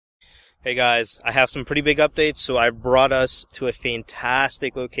Hey guys, I have some pretty big updates, so I brought us to a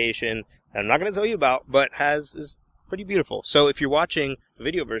fantastic location that I'm not going to tell you about, but is pretty beautiful. So if you're watching the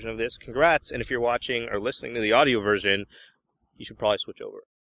video version of this, congrats, and if you're watching or listening to the audio version, you should probably switch over.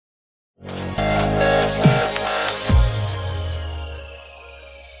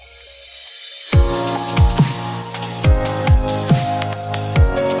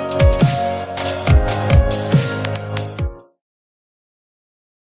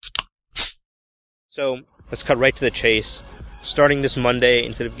 So let's cut right to the chase. Starting this Monday,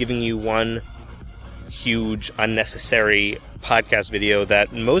 instead of giving you one huge, unnecessary podcast video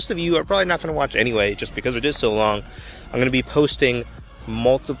that most of you are probably not going to watch anyway, just because it is so long, I'm going to be posting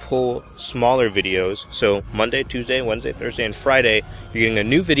multiple smaller videos. So Monday, Tuesday, Wednesday, Thursday, and Friday, you're getting a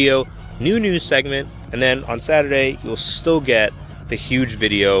new video, new news segment, and then on Saturday, you'll still get the huge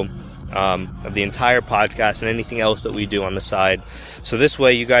video of the entire podcast and anything else that we do on the side. So this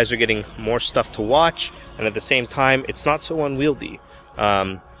way you guys are getting more stuff to watch, and at the same time it's not so unwieldy.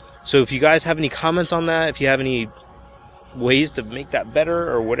 So if you guys have any comments on that, if you have any ways to make that better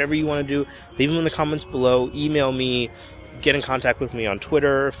or whatever you want to do, leave them in the comments below. Email me, get in contact with me on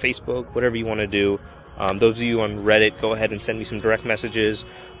Twitter, Facebook, whatever you want to do. Those of you on Reddit, go ahead and send me some direct messages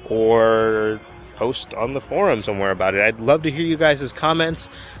or post on the forum somewhere about it. I'd love to hear you guys' comments.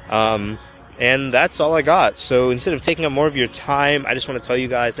 And that's all I got. So instead of taking up more of your time, I just want to tell you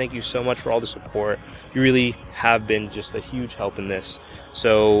guys thank you so much for all the support. You really have been just a huge help in this.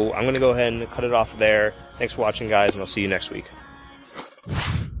 So I'm going to go ahead and cut it off there. Thanks for watching, guys, and I'll see you next week.